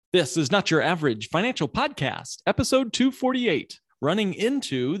This is Not Your Average Financial Podcast, episode 248, Running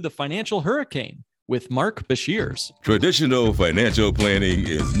into the Financial Hurricane with Mark Beshears. Traditional financial planning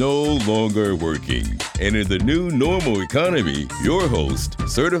is no longer working. And in the new normal economy, your host,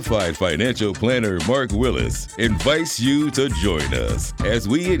 certified financial planner Mark Willis, invites you to join us as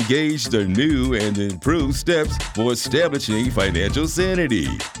we engage the new and improved steps for establishing financial sanity.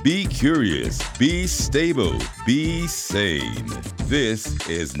 Be curious, be stable, be sane. This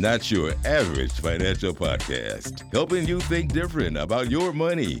is Not Your Average Financial Podcast, helping you think different about your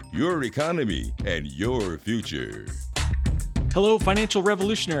money, your economy, and your future. Hello, financial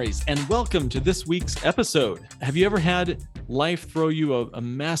revolutionaries, and welcome to this week's episode. Have you ever had life throw you a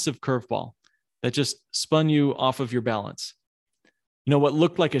massive curveball that just spun you off of your balance? You know, what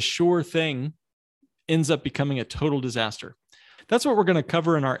looked like a sure thing ends up becoming a total disaster. That's what we're going to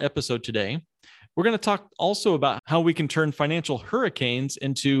cover in our episode today. We're going to talk also about how we can turn financial hurricanes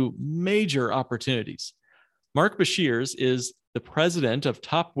into major opportunities. Mark Beshears is the president of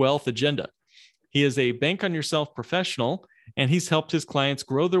Top Wealth Agenda. He is a bank on yourself professional, and he's helped his clients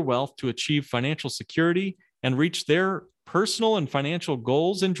grow their wealth to achieve financial security and reach their personal and financial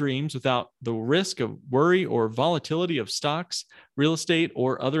goals and dreams without the risk of worry or volatility of stocks, real estate,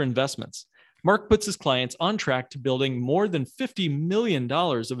 or other investments. Mark puts his clients on track to building more than $50 million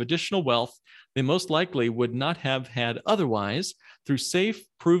of additional wealth they most likely would not have had otherwise through safe,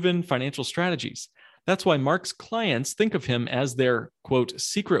 proven financial strategies. That's why Mark's clients think of him as their, quote,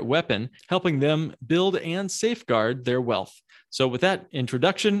 secret weapon, helping them build and safeguard their wealth. So with that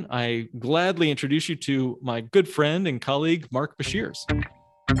introduction, I gladly introduce you to my good friend and colleague, Mark Beshears.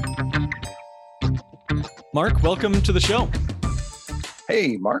 Mark, welcome to the show.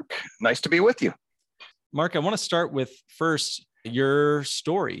 Hey, Mark. Nice to be with you. Mark, I want to start with first your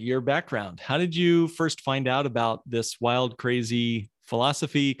story, your background. How did you first find out about this wild, crazy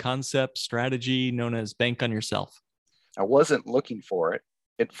philosophy, concept, strategy known as bank on yourself? I wasn't looking for it.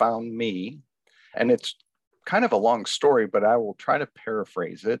 It found me. And it's kind of a long story, but I will try to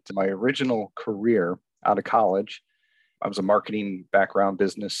paraphrase it. My original career out of college, I was a marketing background,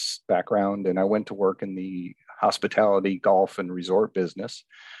 business background, and I went to work in the hospitality, golf, and resort business.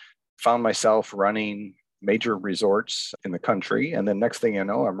 Found myself running major resorts in the country. And then next thing you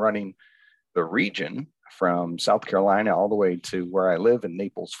know, I'm running the region from South Carolina all the way to where I live in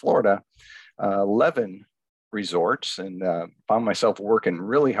Naples, Florida, 11 resorts, and found myself working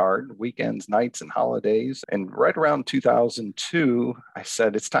really hard, weekends, nights, and holidays. And right around 2002, I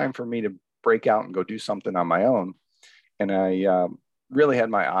said, it's time for me to break out and go do something on my own. And I really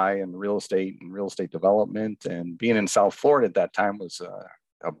had my eye on real estate and real estate development. And being in South Florida at that time was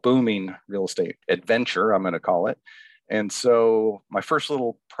a booming real estate adventure, I'm going to call it. And so my first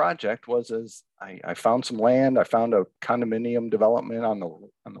little project was I found some land. I found a condominium development on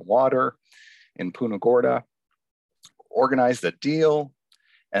the water in Punta Gorda, organized the deal.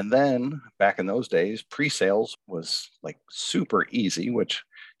 And then back in those days, pre-sales was like super easy, which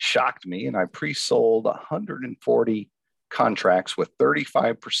shocked me. And I pre-sold 140 contracts with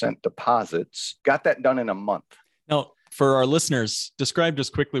 35% deposits. Got that done in a month. Now, for our listeners, describe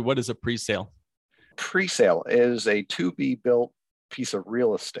just quickly, what is a pre-sale? Pre-sale is a to-be-built piece of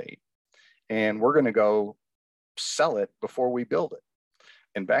real estate, and we're going to go sell it before we build it.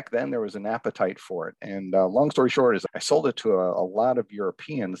 And back then, there was an appetite for it. And long story short is I sold it to a lot of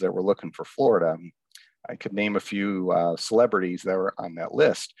Europeans that were looking for Florida. I could name a few celebrities that were on that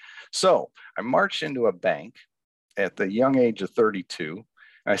list. So I marched into a bank at the young age of 32.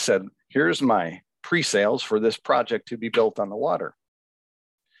 I said, here's my pre-sales for this project to be built on the water.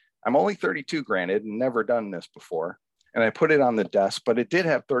 I'm only 32, granted, and never done this before. And I put it on the desk, but it did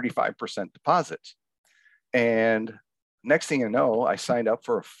have 35% deposits. And next thing you know, I signed up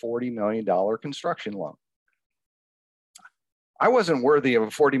for a $40 million construction loan. I wasn't worthy of a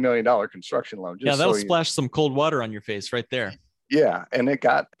 $40 million construction loan. That'll splash some cold water on your face right there. Yeah. And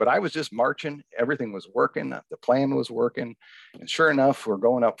but I was just marching. Everything was working. The plan was working. And sure enough, we're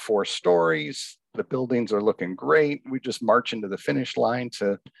going up 4 stories. The buildings are looking great. We just march into the finish line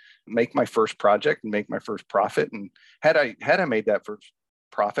to make my first project and make my first profit. And had I made that first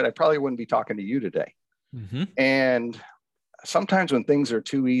profit, I probably wouldn't be talking to you today. Mm-hmm. And sometimes when things are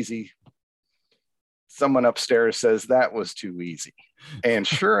too easy, someone upstairs says that was too easy. And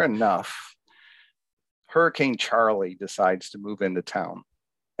sure enough, Hurricane Charlie decides to move into town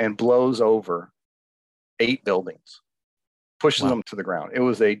and blows over 8 buildings, pushes them to the ground. It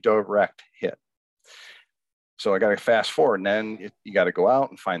was a direct hit. So I got to fast forward, and then you got to go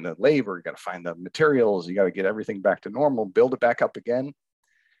out and find the labor. You got to find the materials. You got to get everything back to normal, build it back up again.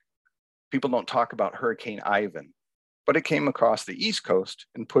 People don't talk about Hurricane Ivan, but it came across the East Coast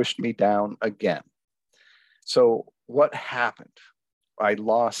and pushed me down again. So what happened? I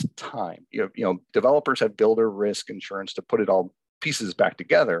lost time. Developers have builder risk insurance to put it all pieces back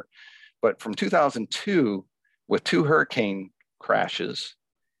together. But from 2002, with 2 hurricane crashes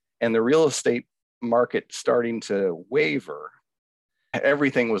and the real estate market starting to waver,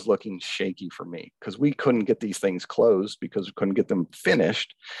 everything was looking shaky for me because we couldn't get these things closed because we couldn't get them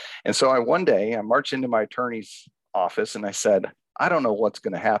finished. And so one day I marched into my attorney's office and I said, I don't know what's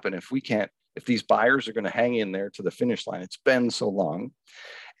going to happen if these buyers are going to hang in there to the finish line. It's been so long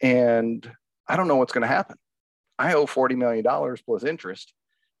and I don't know what's going to happen. I owe $40 million plus interest.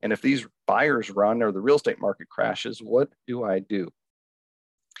 And if these buyers run or the real estate market crashes, what do I do?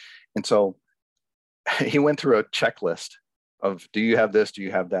 And so he went through a checklist of, do you have this? Do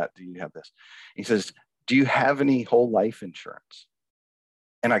you have that? Do you have this? He says, do you have any whole life insurance?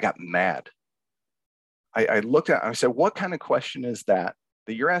 And I got mad. I looked at it, I said, what kind of question is that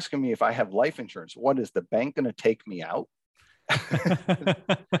you're asking me if I have life insurance? What, is the bank going to take me out?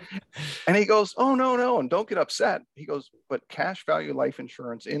 And he goes, oh, no. And don't get upset. He goes, but cash value life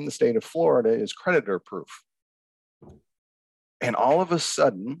insurance in the state of Florida is creditor proof. And all of a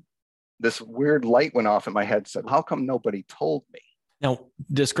sudden, this weird light went off in my head, said, how come nobody told me? Now,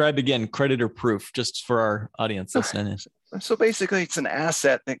 describe again creditor proof, just for our audience listening. So basically, it's an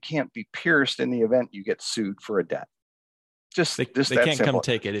asset that can't be pierced in the event you get sued for a debt. They can't come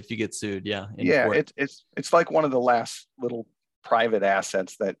take it if you get sued. Yeah. It's like one of the last little private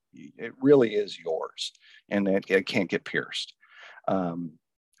assets that it really is yours and it can't get pierced.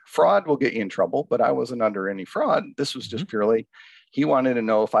 Fraud will get you in trouble, but I wasn't under any fraud. This was just purely, he wanted to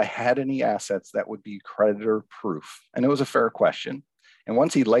know if I had any assets that would be creditor proof. And it was a fair question. And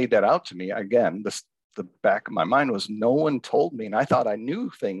once he laid that out to me, again, the back of my mind was, no one told me. And I thought I knew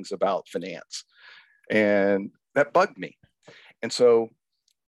things about finance. And that bugged me. And so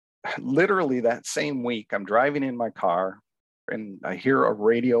literally that same week, I'm driving in my car and I hear a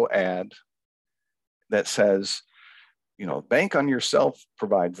radio ad that says, Bank on Yourself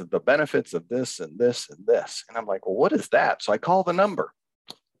provides the benefits of this and this and this. And I'm like, well, what is that? So I call the number.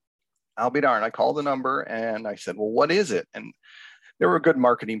 I'll be darned. I called the number and I said, well, what is it? And they were a good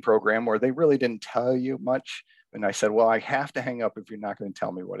marketing program where they really didn't tell you much. And I said, well, I have to hang up if you're not going to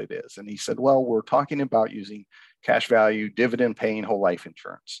tell me what it is. And he said, well, we're talking about using cash value, dividend paying whole life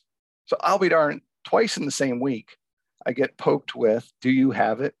insurance. So I'll be darned, twice in the same week, I get poked with, do you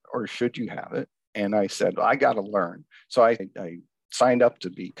have it or should you have it? And I said, I got to learn. So I signed up to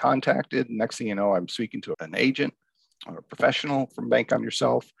be contacted. Next thing you know, I'm speaking to an agent or a professional from Bank on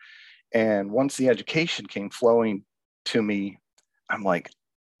Yourself. And once the education came flowing to me, I'm like,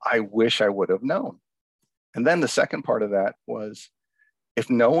 I wish I would have known. And then the second part of that was, if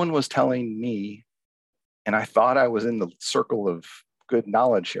no one was telling me, and I thought I was in the circle of good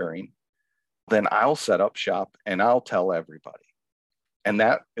knowledge sharing, then I'll set up shop and I'll tell everybody. And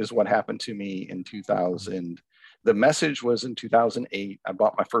that is what happened to me in 2000. The message was in 2008. I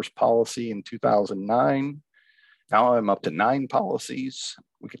bought my first policy in 2009. Now I'm up to 9 policies.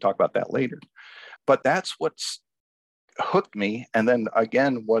 We could talk about that later. But that's what's hooked me. And then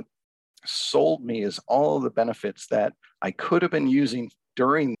again, what sold me is all of the benefits that I could have been using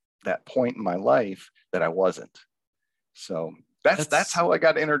during that point in my life that I wasn't. So that's how I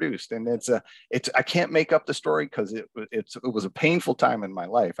got introduced. And I can't make up the story because it was a painful time in my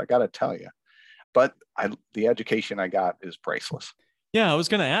life, I got to tell you. But the education I got is priceless. Yeah, I was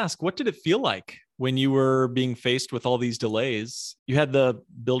going to ask, what did it feel like when you were being faced with all these delays? You had the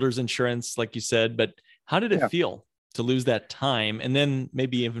builder's insurance, like you said, but how did it feel to lose that time? And then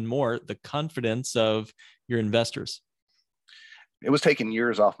maybe even more, the confidence of your investors. It was taking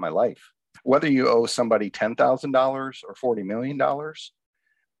years off my life. Whether you owe somebody $10,000 or $40 million,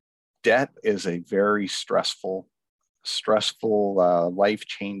 debt is a very stressful,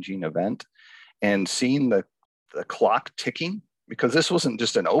 life-changing event. And seeing the clock ticking, because this wasn't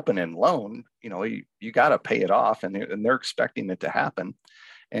just an open-end loan, you got to pay it off, and they're expecting it to happen.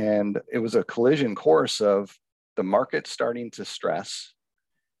 And it was a collision course of the market starting to stress,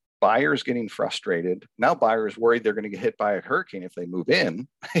 buyers getting frustrated. Now buyers worried they're going to get hit by a hurricane if they move in.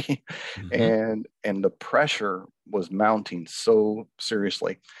 And the pressure was mounting so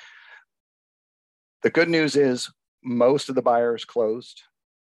seriously. The good news is most of the buyers closed,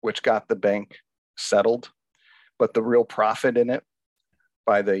 which got the bank settled. But the real profit in it,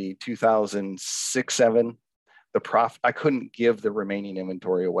 by the 2006-07, I couldn't give the remaining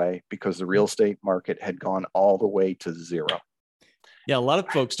inventory away because the real estate market had gone all the way to zero. Yeah, a lot of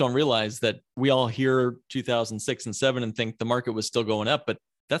folks don't realize that we all hear 2006 and 7 and think the market was still going up, but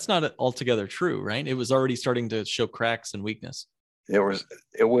that's not altogether true, right? It was already starting to show cracks and weakness. It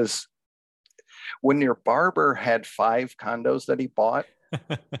was when your barber had 5 condos that he bought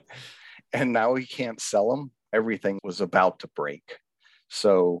and now he can't sell them, everything was about to break.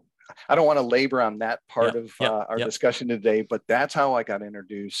 So I don't want to labor on that part of our discussion today, but that's how I got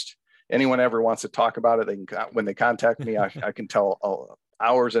introduced. Anyone ever wants to talk about it, they can, when they contact me, I can tell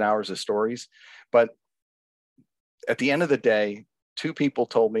hours and hours of stories. But at the end of the day, 2 people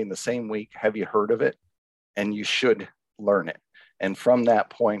told me in the same week, have you heard of it? And you should learn it. And from that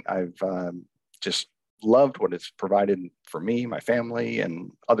point, I've just loved what it's provided for me, my family,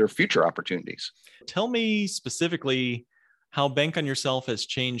 and other future opportunities. Tell me specifically how Bank on Yourself has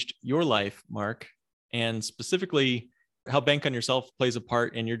changed your life, Mark, and specifically how Bank on Yourself plays a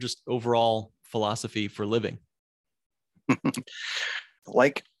part in your just overall philosophy for living.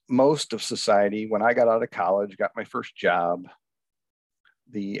 Like most of society, when I got out of college, got my first job,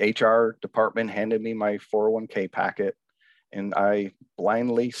 the HR department handed me my 401k packet, and I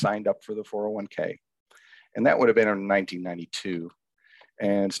blindly signed up for the 401k. And that would have been in 1992,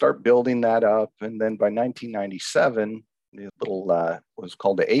 and start building that up. And then by 1997, the little was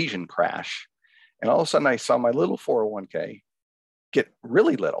called the Asian crash. And all of a sudden I saw my little 401k get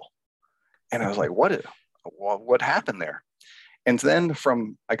really little. And I was like, what happened there? And then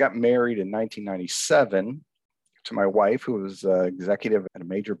I got married in 1997 to my wife, who was executive at a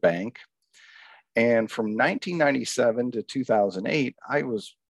major bank. And from 1997 to 2008, I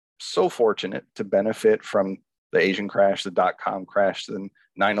was so fortunate to benefit from the Asian crash, the dot-com crash, then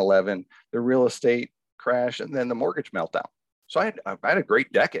 9/11, the real estate crash, and then the mortgage meltdown. So I had a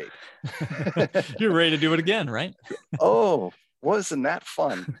great decade. You're ready to do it again, right? Oh, wasn't that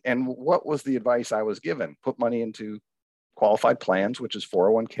fun? And what was the advice I was given? Put money into qualified plans, which is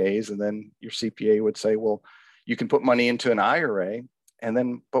 401ks. And then your CPA would say, well, you can put money into an IRA.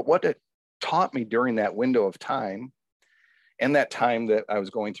 But what it taught me during that window of time, and that time that I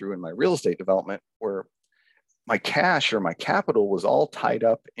was going through in my real estate development, where my cash or my capital was all tied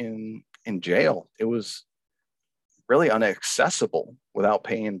up in jail. It was really inaccessible without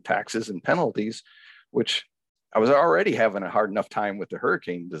paying taxes and penalties, which I was already having a hard enough time with the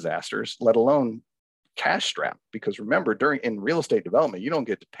hurricane disasters, let alone cash strap. Because remember, in real estate development, you don't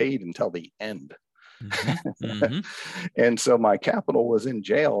get paid until the end. Mm-hmm. Mm-hmm. And so my capital was in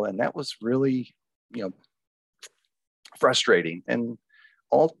jail, and that was really, frustrating. And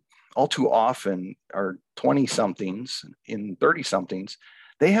all too often, our 20-somethings and 30-somethings,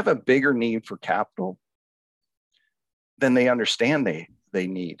 they have a bigger need for capital than they understand they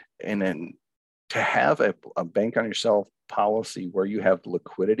need. And then to have a Bank on Yourself policy where you have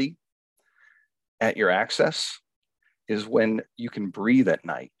liquidity at your access is when you can breathe at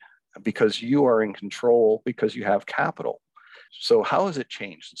night, because you are in control, because you have capital. So how has it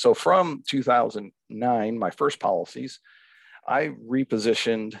changed? So from 2009, my first policies, I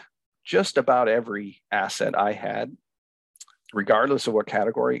repositioned just about every asset I had, regardless of what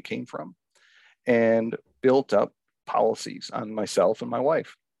category it came from, and built up policies on myself and my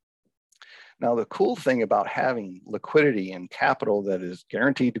wife. Now, the cool thing about having liquidity and capital that is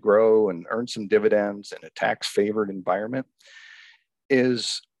guaranteed to grow and earn some dividends in a tax-favored environment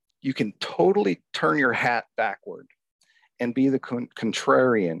is you can totally turn your hat backward and be the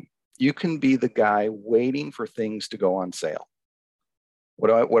contrarian. You can be the guy waiting for things to go on sale.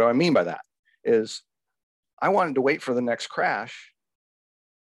 What do I mean by that? Is I wanted to wait for the next crash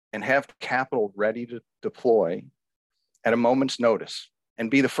and have capital ready to deploy at a moment's notice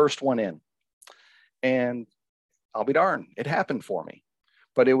and be the first one in. And I'll be darned, it happened for me.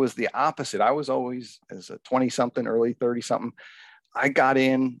 But it was the opposite. I was always, as a 20-something, early 30-something, I got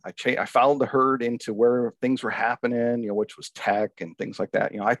in, I followed the herd into where things were happening, which was tech and things like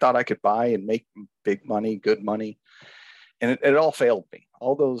that. I thought I could buy and make big money, good money. And it all failed me.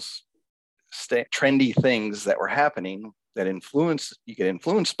 All those trendy things that were happening that you get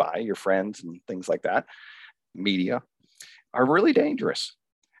influenced by your friends and things like that, media, are really dangerous.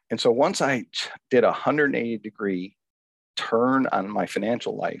 And so once I did a 180-degree turn on my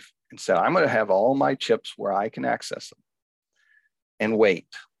financial life and said, I'm going to have all my chips where I can access them and wait.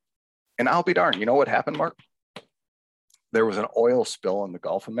 And I'll be darned. You know what happened, Mark? There was an oil spill in the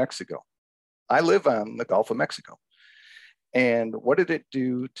Gulf of Mexico. I live on the Gulf of Mexico. And what did it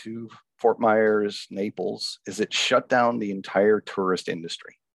do to Fort Myers, Naples? Is it shut down the entire tourist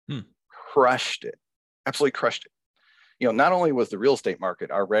industry. Crushed it. Absolutely crushed it. Not only was the real estate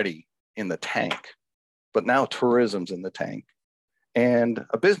market already in the tank, but now tourism's in the tank. And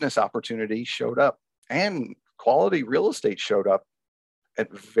a business opportunity showed up, and quality real estate showed up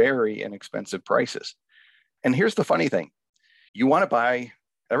at very inexpensive prices. And here's the funny thing. You want to buy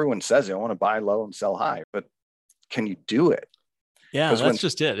everyone says I want to buy low and sell high, but can you do it? Yeah, that's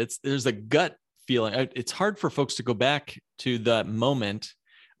just it. There's a gut feeling. It's hard for folks to go back to that moment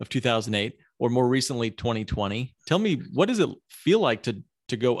of 2008 or more recently 2020. Tell me, what does it feel like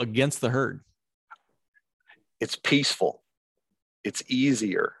to go against the herd? It's peaceful. It's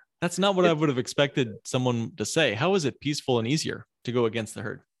easier. That's not what I would have expected someone to say. How is it peaceful and easier to go against the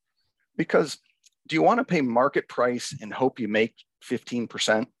herd? Because do you want to pay market price and hope you make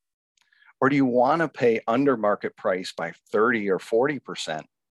 15%? Or do you want to pay under market price by 30 or 40%?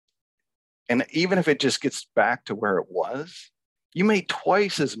 And even if it just gets back to where it was, you made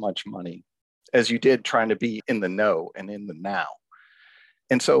twice as much money as you did trying to be in the know and in the now.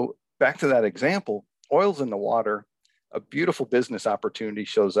 And so back to that example, oil's in the water, a beautiful business opportunity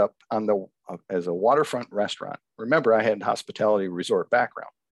shows up as a waterfront restaurant. Remember, I had hospitality resort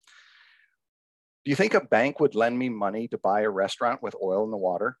background. Do you think a bank would lend me money to buy a restaurant with oil in the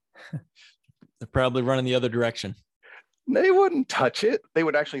water? They're probably running the other direction. They wouldn't touch it. They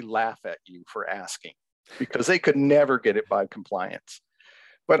would actually laugh at you for asking because they could never get it by compliance.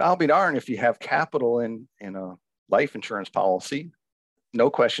 But I'll be darned if you have capital in a life insurance policy,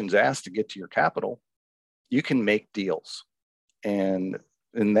 no questions asked to get to your capital, you can make deals. And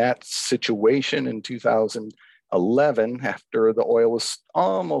in that situation in 2011, after the oil was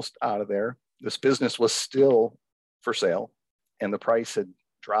almost out of there, this business was still for sale and the price had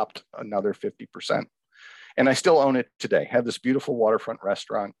dropped another 50%. And I still own it today. Have this beautiful waterfront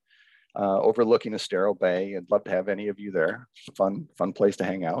restaurant overlooking Estero Bay. I'd love to have any of you there. It's a fun place to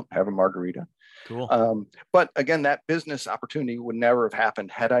hang out, have a margarita. Cool. But again, that business opportunity would never have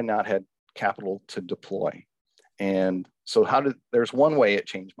happened had I not had capital to deploy. And so there's one way it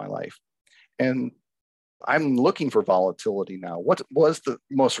changed my life. And I'm looking for volatility now. What was the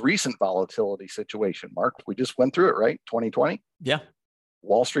most recent volatility situation, Mark? We just went through it, right? 2020? Yeah.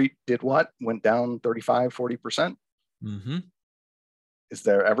 Wall Street did what? Went down 35, 40%. Mm-hmm. Is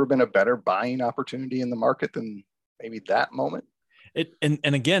there ever been a better buying opportunity in the market than maybe that moment? And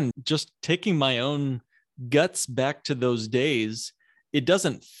again, just taking my own guts back to those days, it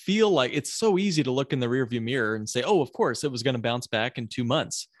doesn't feel like it's so easy to look in the rearview mirror and say, oh, of course, it was going to bounce back in 2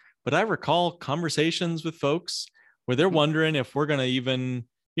 months. But I recall conversations with folks where they're wondering if we're going to even,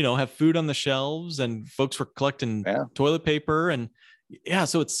 have food on the shelves, and folks were collecting toilet paper. And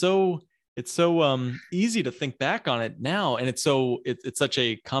so it's so easy to think back on it now. And it's such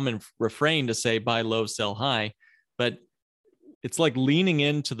a common refrain to say, buy low, sell high, but it's like leaning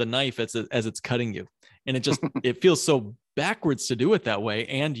into the knife as it's cutting you. And it feels so backwards to do it that way.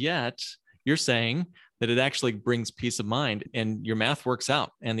 And yet you're saying that it actually brings peace of mind and your math works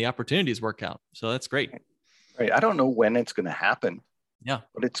out and the opportunities work out. So that's great. Right. I don't know when it's going to happen. Yeah.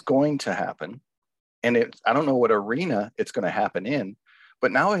 But it's going to happen. And I don't know what arena it's going to happen in,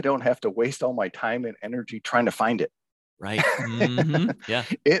 but now I don't have to waste all my time and energy trying to find it. Right. Mm-hmm. Yeah.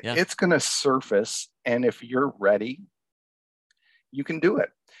 It's going to surface. And if you're ready, you can do it.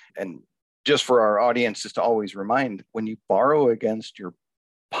 And just for our audience, just to always remind, when you borrow against your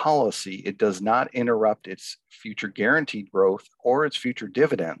policy, it does not interrupt its future guaranteed growth or its future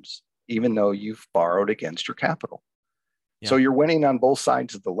dividends, even though you've borrowed against your capital. Yeah. So you're winning on both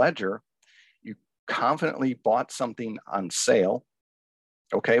sides of the ledger. You confidently bought something on sale.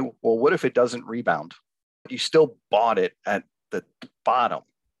 Okay, well, what if it doesn't rebound? You still bought it at the bottom.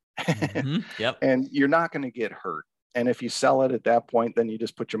 Mm-hmm. Yep. And you're not going to get hurt. And if you sell it at that point, then you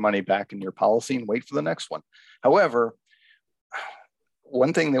just put your money back in your policy and wait for the next one. However,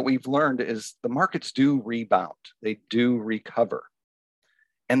 one thing that we've learned is the markets do rebound. They do recover.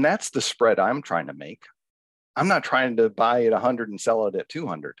 And that's the spread I'm trying to make. I'm not trying to buy at 100 and sell it at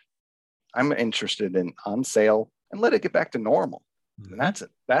 200. I'm interested in on sale and let it get back to normal. Mm-hmm. And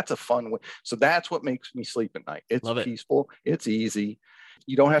that's a fun way. So that's what makes me sleep at night. It's peaceful. It's easy.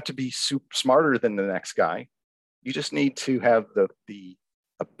 You don't have to be smarter than the next guy. You just need to have the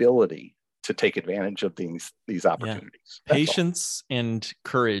ability to take advantage of these opportunities. Yeah. Patience and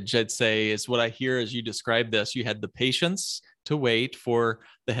courage, I'd say, is what I hear as you describe this. You had the patience to wait for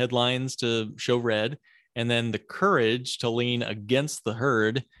the headlines to show red, and then the courage to lean against the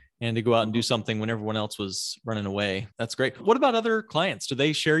herd and to go out and do something when everyone else was running away. That's great. What about other clients? Do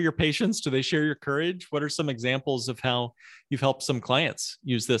they share your patience? Do they share your courage? What are some examples of how you've helped some clients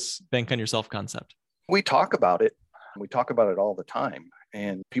use this bank on yourself concept? We talk about it. We talk about it all the time.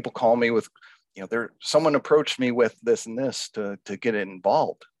 And people call me with, someone approached me with this and this to get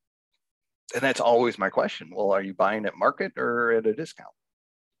involved. And that's always my question. Well, are you buying at market or at a discount?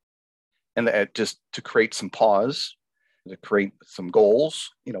 And that just to create some pause, to create some goals,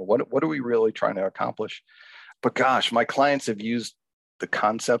 what are we really trying to accomplish? But gosh, my clients have used the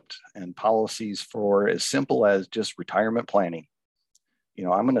concept and policies for as simple as just retirement planning.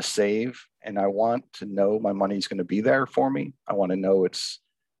 I'm going to save and I want to know my money's going to be there for me. I want to know its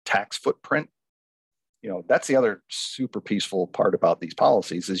tax footprint. That's the other super peaceful part about these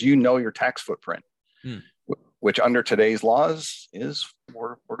policies is your tax footprint, which under today's laws is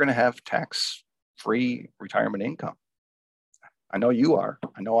we're going to have tax-free retirement income. I know you are.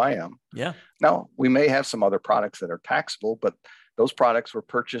 I know I am. Yeah. Now, we may have some other products that are taxable, but those products were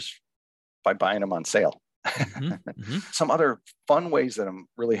purchased by buying them on sale. Some other fun ways that I'm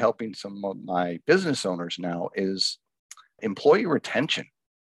really helping some of my business owners now is employee retention.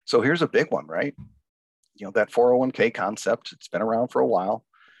 So here's a big one, right? That 401k concept, it's been around for a while.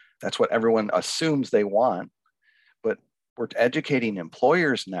 That's what everyone assumes they want. But we're educating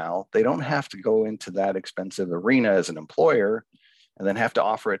employers now. They don't have to go into that expensive arena as an employer and then have to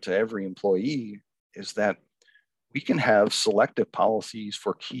offer it to every employee, is that we can have selective policies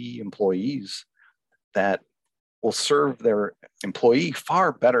for key employees that will serve their employee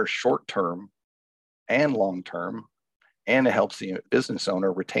far better short-term and long-term, and it helps the business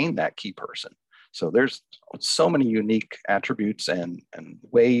owner retain that key person. So there's so many unique attributes and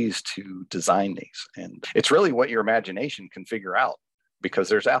ways to design these. And it's really what your imagination can figure out, because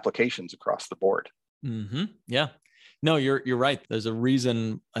there's applications across the board. Yeah. No, you're right. There's a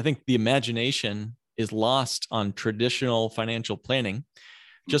reason. I think the imagination is lost on traditional financial planning.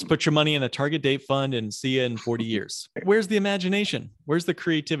 Just put your money in a target date fund and see you in 40 years. Where's the imagination? Where's the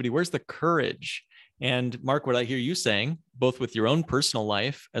creativity? Where's the courage? And Mark, what I hear you saying, both with your own personal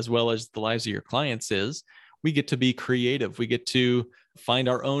life as well as the lives of your clients, is we get to be creative. We get to find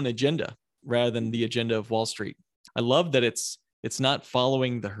our own agenda rather than the agenda of Wall Street. I love that it's not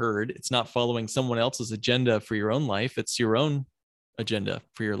following the herd. It's not following someone else's agenda for your own life. It's your own agenda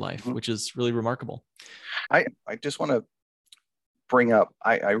for your life, which is really remarkable. I just want to bring up,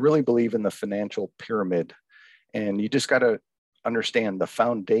 I really believe in the financial pyramid, and you just got to understand the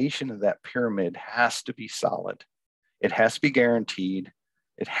foundation of that pyramid has to be solid. It has to be guaranteed.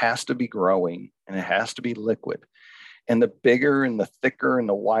 It has to be growing, and it has to be liquid. And the bigger and the thicker and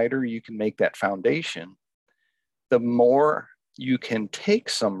the wider you can make that foundation, the more you can take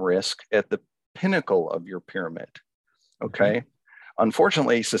some risk at the pinnacle of your pyramid. Okay.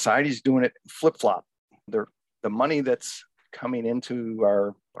 Unfortunately, society's doing it flip-flop. The money that's coming into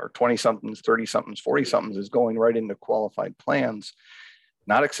our 20-somethings, 30-somethings, 40-somethings is going right into qualified plans,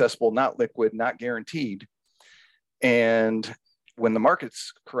 not accessible, not liquid, not guaranteed. And when the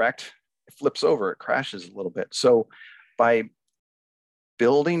market's correct, it flips over, it crashes a little bit. So by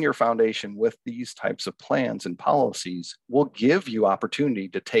building your foundation with these types of plans and policies will give you opportunity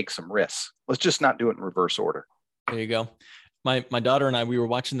to take some risks. Let's just not do it in reverse order. There you go. My daughter and I, we were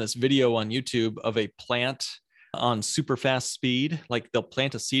watching this video on YouTube of a plant on super fast speed. Like they'll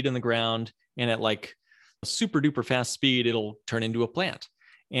plant a seed in the ground, and at like super duper fast speed, it'll turn into a plant.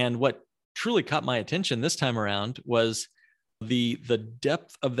 And what truly caught my attention this time around was the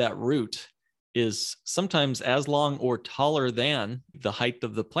depth of that root is sometimes as long or taller than the height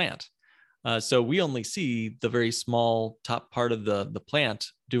of the plant. So we only see the very small top part of the plant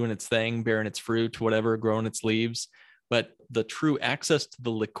doing its thing, bearing its fruit, whatever, growing its leaves. But the true access to the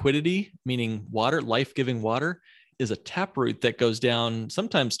liquidity, meaning water, life-giving water, is a taproot that goes down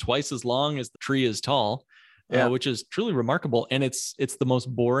sometimes twice as long as the tree is tall, which is truly remarkable. And it's the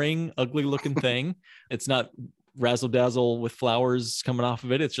most boring, ugly-looking thing. It's not razzle-dazzle with flowers coming off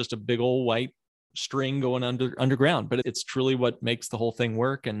of it. It's just a big old white string going underground. But it's truly what makes the whole thing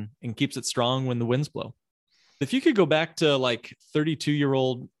work and keeps it strong when the winds blow. If you could go back to like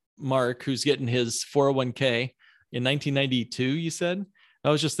 32-year-old Mark, who's getting his 401k, in 1992, you said? I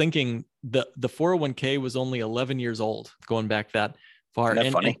was just thinking the 401k was only 11 years old, going back that far. Isn't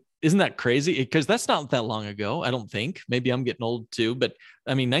that funny? And isn't that crazy? Because that's not that long ago, I don't think. Maybe I'm getting old too. But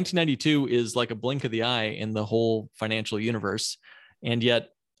I mean, 1992 is like a blink of the eye in the whole financial universe. And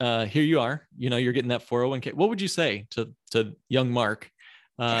yet here you are, you're getting that 401k. What would you say to young Mark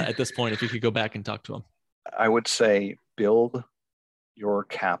at this point, if you could go back and talk to him? I would say build your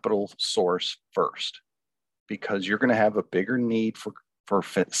capital source first, because you're going to have a bigger need for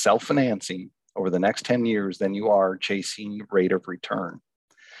self-financing over the next 10 years than you are chasing rate of return.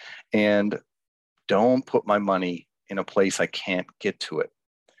 And don't put my money in a place I can't get to it.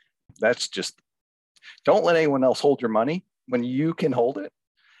 Don't let anyone else hold your money when you can hold it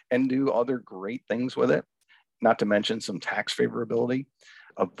and do other great things with it, not to mention some tax favorability.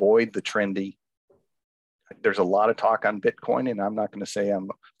 Avoid the trendy. There's a lot of talk on Bitcoin, and I'm not going to say I'm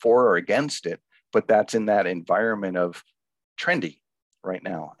for or against it, but that's in that environment of trendy. right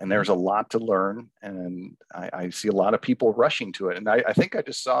now. And there's a lot to learn. And I see a lot of people rushing to it. And I think I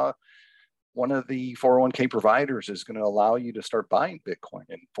just saw one of the 401k providers is going to allow you to start buying Bitcoin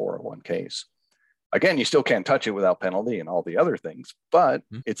in 401ks. Again, you still can't touch it without penalty and all the other things, but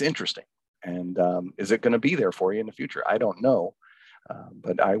it's interesting. And is it going to be there for you in the future? I don't know.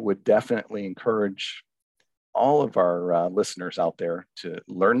 But I would definitely encourage all of our listeners out there to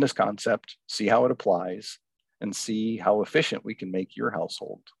learn this concept, see how it applies, and see how efficient we can make your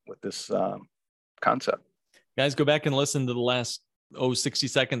household with this concept. Guys, go back and listen to the last 60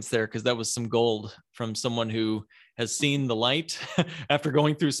 seconds there, because that was some gold from someone who has seen the light after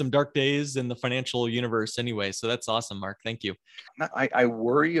going through some dark days in the financial universe anyway. So that's awesome, Mark. Thank you. I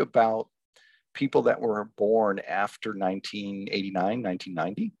worry about people that were born after 1989,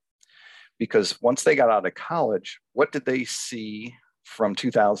 1990, because once they got out of college, what did they see from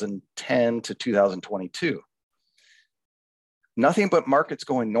 2010 to 2022? Nothing but markets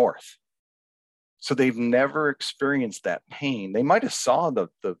going north. So they've never experienced that pain. They might have saw the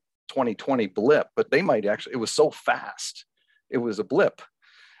 2020 blip, but they might actually, it was so fast. It was a blip.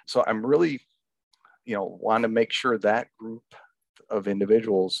 So I'm really, want to make sure that group of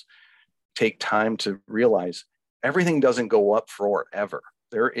individuals take time to realize everything doesn't go up forever.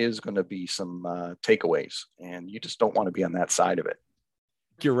 There is going to be some takeaways, and you just don't want to be on that side of it.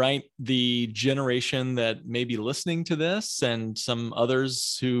 You're right. The generation that may be listening to this and some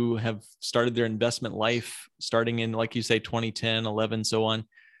others who have started their investment life starting in, like you say, 2010, 11, so on,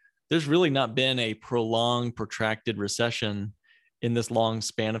 there's really not been a prolonged, protracted recession in this long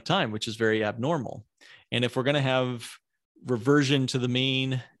span of time, which is very abnormal. And if we're going to have reversion to the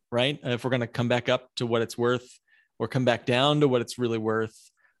mean, right? If we're going to come back up to what it's worth or come back down to what it's really worth,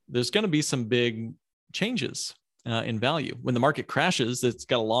 there's going to be some big changes in value. When the market crashes, it's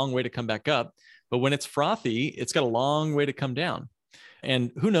got a long way to come back up. But when it's frothy, it's got a long way to come down.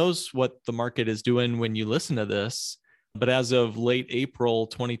 And who knows what the market is doing when you listen to this. But as of late April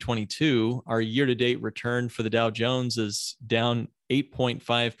 2022, our year-to-date return for the Dow Jones is down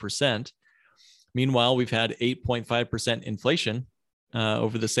 8.5%. Meanwhile, we've had 8.5% inflation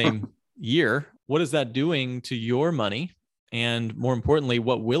over the same year. What is that doing to your money? And more importantly,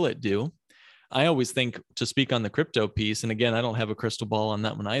 what will it do? I always think, to speak on the crypto piece, and again, I don't have a crystal ball on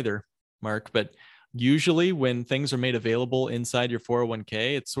that one either, Mark, but usually when things are made available inside your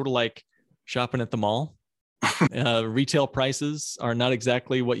 401k, it's sort of like shopping at the mall. Retail prices are not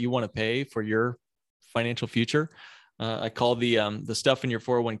exactly what you want to pay for your financial future. I call the stuff in your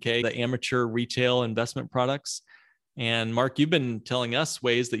 401k the amateur retail investment products. And Mark, you've been telling us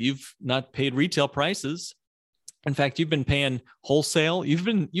ways that you've not paid retail prices. In fact, you've been paying wholesale. You've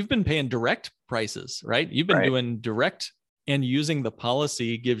been paying direct prices, right? You've been doing direct, and using the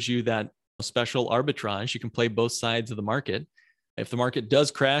policy gives you that special arbitrage. You can play both sides of the market. If the market does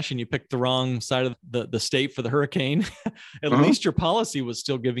crash and you pick the wrong side of the state for the hurricane, at least your policy was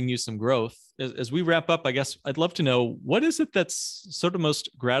still giving you some growth. As we wrap up, I guess I'd love to know, what is it that's sort of most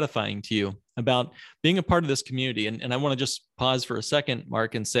gratifying to you about being a part of this community? And I want to just pause for a second,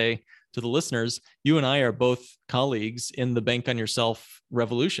 Mark, and say to the listeners, you and I are both colleagues in the Bank on Yourself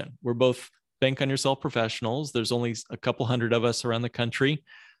revolution. We're both Bank on Yourself professionals. There's only a couple hundred of us around the country.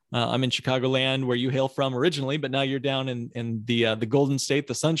 I'm in Chicagoland, where you hail from originally, but now you're down in the Golden State,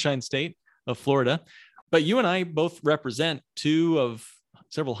 the Sunshine State of Florida. But you and I both represent two of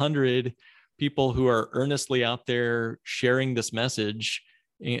several hundred people who are earnestly out there sharing this message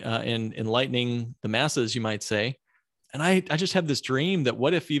and enlightening the masses, you might say. And I just have this dream that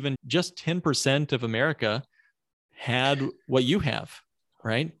what if even just 10% of America had what you have,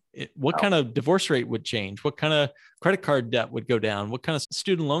 right? What kind of divorce rate would change? What kind of credit card debt would go down? What kind of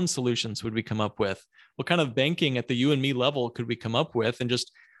student loan solutions would we come up with? What kind of banking at the you and me level could we come up with and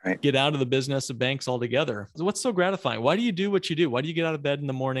just get out of the business of banks altogether? So what's so gratifying? Why do you do what you do? Why do you get out of bed in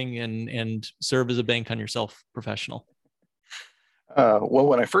the morning and serve as a Bank on Yourself professional? Well,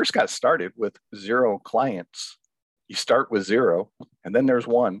 when I first got started with 0 clients, you start with 0, and then there's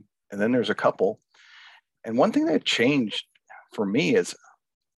 1, and then there's a couple. And one thing that changed for me is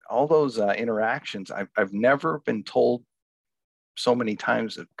all those interactions. I've never been told so many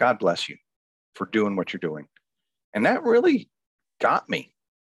times that God bless you for doing what you're doing. And that really got me,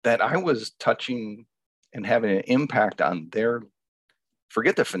 that I was touching and having an impact on their,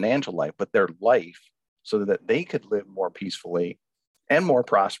 forget the financial life, but their life, so that they could live more peacefully and more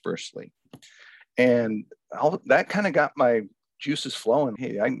prosperously. And all that kind of got my juices flowing.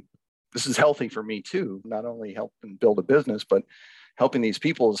 Hey, this is healthy for me too. Not only helping build a business, but helping these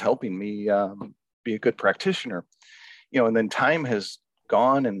people is helping me be a good practitioner. And then time has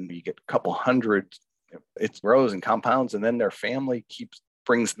gone, and you get a couple hundred It grows and compounds, and then their family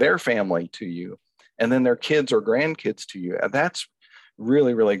brings their family to you, and then their kids or grandkids to you. And that's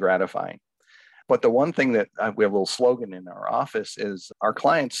really, really gratifying. But the one thing that we have a little slogan in our office is our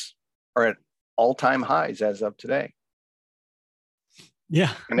clients are at all-time highs as of today.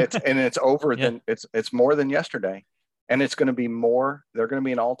 Yeah. and it's over than it's more than yesterday. And it's going to be more. They're going to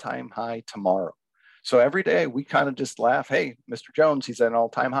be an all-time high tomorrow. So every day we kind of just laugh, hey, Mr. Jones, he's at an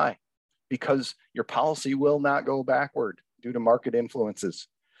all-time high, because your policy will not go backward due to market influences.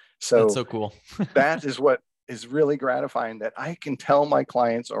 So that's so cool. That is what is really gratifying, that I can tell my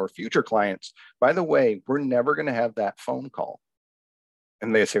clients or future clients, by the way, we're never going to have that phone call.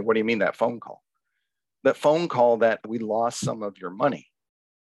 And they say, what do you mean that phone call? That phone call that we lost some of your money.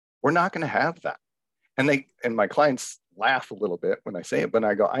 We're not going to have that. And my clients laugh a little bit when I say it, but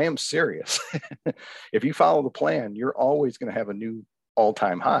I go, I am serious. If you follow the plan, you're always going to have a new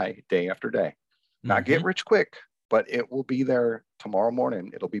all-time high day after day. Not get rich quick, but it will be there tomorrow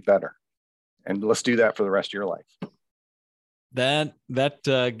morning. It'll be better. And let's do that for the rest of your life. That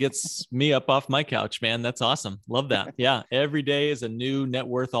gets me up off my couch, man. That's awesome. Love that. Yeah. Every day is a new net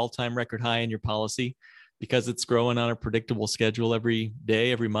worth all-time record high in your policy, because it's growing on a predictable schedule every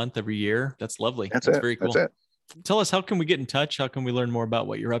day, every month, every year. That's lovely. That's very cool. That's it. Tell us, how can we get in touch? How can we learn more about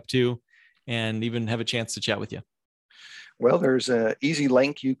what you're up to and even have a chance to chat with you? Well, there's an easy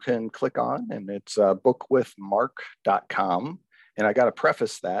link you can click on, and it's bookwithmark.com. And I got to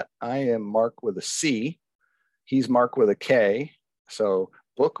preface that I am Mark with a C. He's Mark with a K. So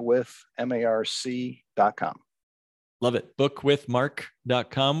bookwithmarc.com. Love it.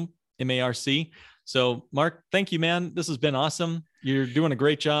 Bookwithmark.com, M-A-R-C. So Mark, thank you, man. This has been awesome. You're doing a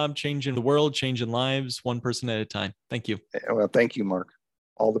great job changing the world, changing lives, one person at a time. Thank you. Well, thank you, Mark.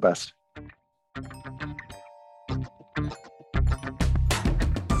 All the best.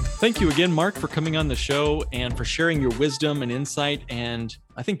 Thank you again, Mark, for coming on the show and for sharing your wisdom and insight. And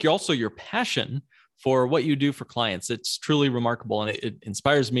I think also your passion for what you do for clients. It's truly remarkable. And it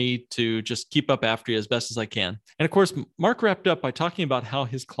inspires me to just keep up after you as best as I can. And of course, Mark wrapped up by talking about how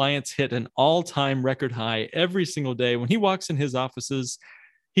his clients hit an all-time record high every single day. When he walks in his offices,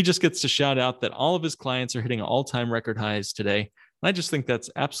 he just gets to shout out that all of his clients are hitting all-time record highs today. And I just think that's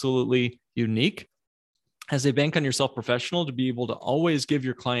absolutely unique as a Bank on Yourself professional, to be able to always give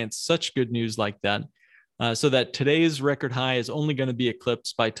your clients such good news like that, so that today's record high is only going to be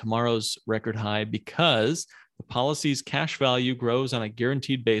eclipsed by tomorrow's record high, because the policy's cash value grows on a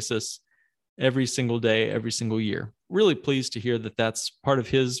guaranteed basis every single day, every single year. Really pleased to hear that that's part of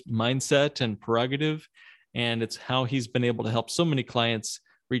his mindset and prerogative, and it's how he's been able to help so many clients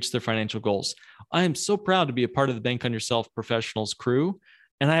reach their financial goals. I am so proud to be a part of the Bank on Yourself professionals crew.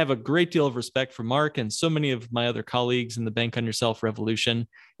 And I have a great deal of respect for Mark and so many of my other colleagues in the Bank on Yourself revolution.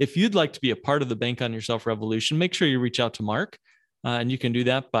 If you'd like to be a part of the Bank on Yourself revolution, make sure you reach out to Mark. And you can do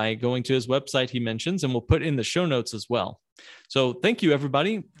that by going to his website he mentions, and we'll put in the show notes as well. So thank you,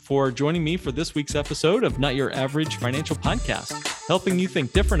 everybody, for joining me for this week's episode of Not Your Average Financial Podcast, helping you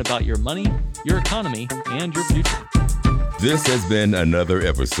think different about your money, your economy, and your future. This has been another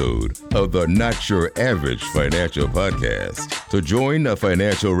episode of the Not Your Average Financial Podcast. To join the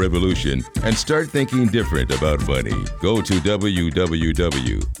financial revolution and start thinking different about money, go to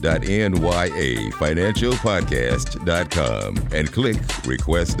www.nyafinancialpodcast.com and click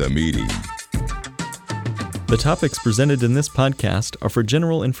Request a Meeting. The topics presented in this podcast are for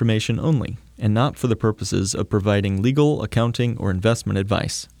general information only and not for the purposes of providing legal, accounting, or investment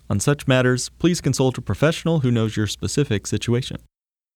advice. On such matters, please consult a professional who knows your specific situation.